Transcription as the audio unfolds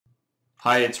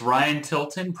Hi, it's Ryan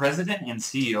Tilton, President and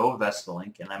CEO of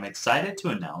Vestalink, and I'm excited to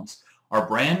announce our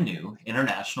brand new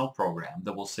international program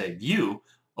that will save you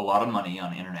a lot of money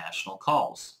on international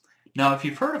calls. Now, if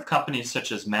you've heard of companies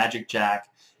such as MagicJack,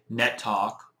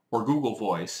 NetTalk, or Google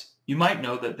Voice, you might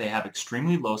know that they have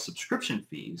extremely low subscription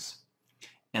fees,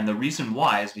 and the reason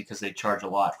why is because they charge a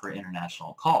lot for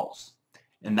international calls,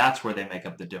 and that's where they make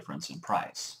up the difference in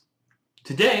price.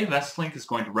 Today, Vestalink is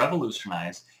going to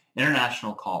revolutionize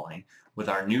international calling with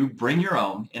our new Bring Your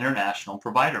Own International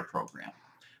Provider program.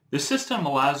 This system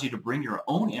allows you to bring your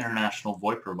own international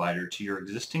VoIP provider to your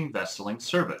existing Vestalink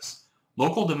service.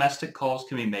 Local domestic calls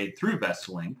can be made through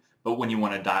Vestalink, but when you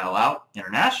want to dial out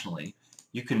internationally,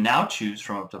 you can now choose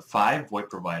from up to 5 VoIP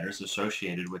providers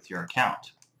associated with your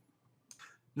account.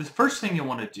 The first thing you'll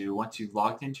want to do once you've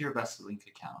logged into your Vestalink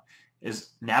account is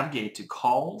navigate to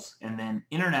Calls and then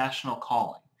International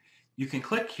Calling. You can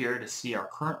click here to see our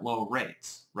current low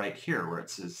rates, right here where it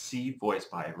says See Voice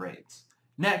By Rates.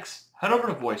 Next, head over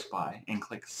to Voice By and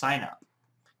click Sign Up,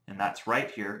 and that's right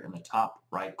here in the top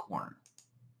right corner.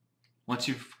 Once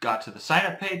you've got to the sign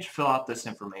up page, fill out this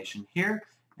information here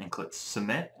and click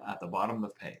Submit at the bottom of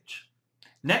the page.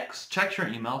 Next, check your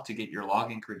email to get your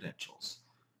login credentials.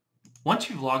 Once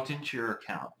you've logged into your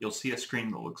account, you'll see a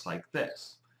screen that looks like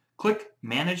this. Click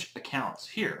Manage Accounts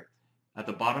here at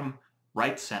the bottom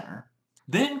right center.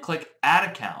 Then click Add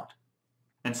Account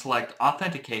and select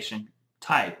Authentication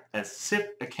Type as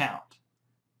SIP Account.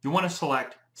 You want to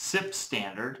select SIP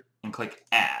Standard and click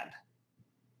Add.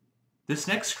 This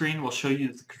next screen will show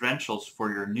you the credentials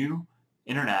for your new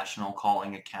international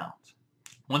calling account.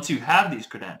 Once you have these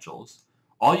credentials,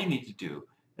 all you need to do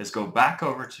is go back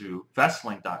over to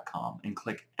Vestalink.com and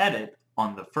click Edit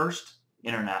on the first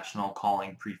international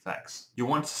calling prefix. You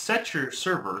want to set your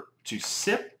server to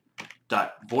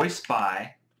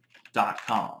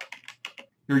sip.voiceby.com.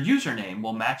 Your username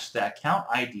will match the account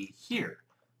ID here,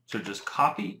 so just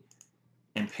copy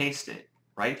and paste it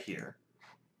right here.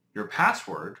 Your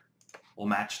password will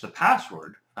match the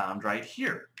password found right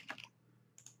here.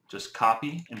 Just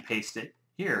copy and paste it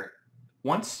here.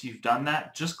 Once you've done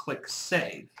that, just click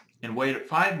Save and wait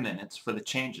 5 minutes for the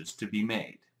changes to be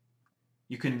made.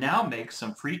 You can now make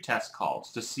some free test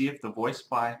calls to see if the Voice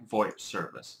by VoIP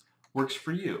service works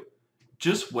for you.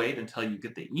 Just wait until you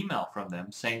get the email from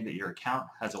them saying that your account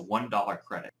has a $1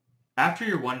 credit. After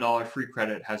your $1 free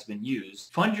credit has been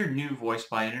used, fund your new Voice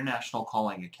by International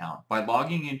Calling account by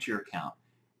logging into your account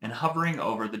and hovering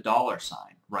over the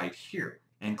 $ right here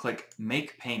and click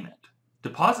Make Payment.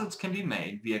 Deposits can be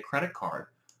made via credit card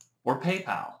or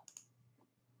PayPal.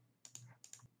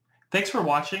 Thanks for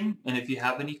watching, and if you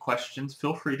have any questions,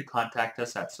 feel free to contact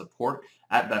us at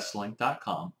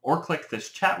support@vestalink.com or click this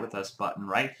Chat with Us button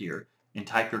right here and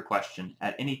type your question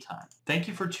at any time. Thank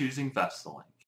you for choosing Vestalink.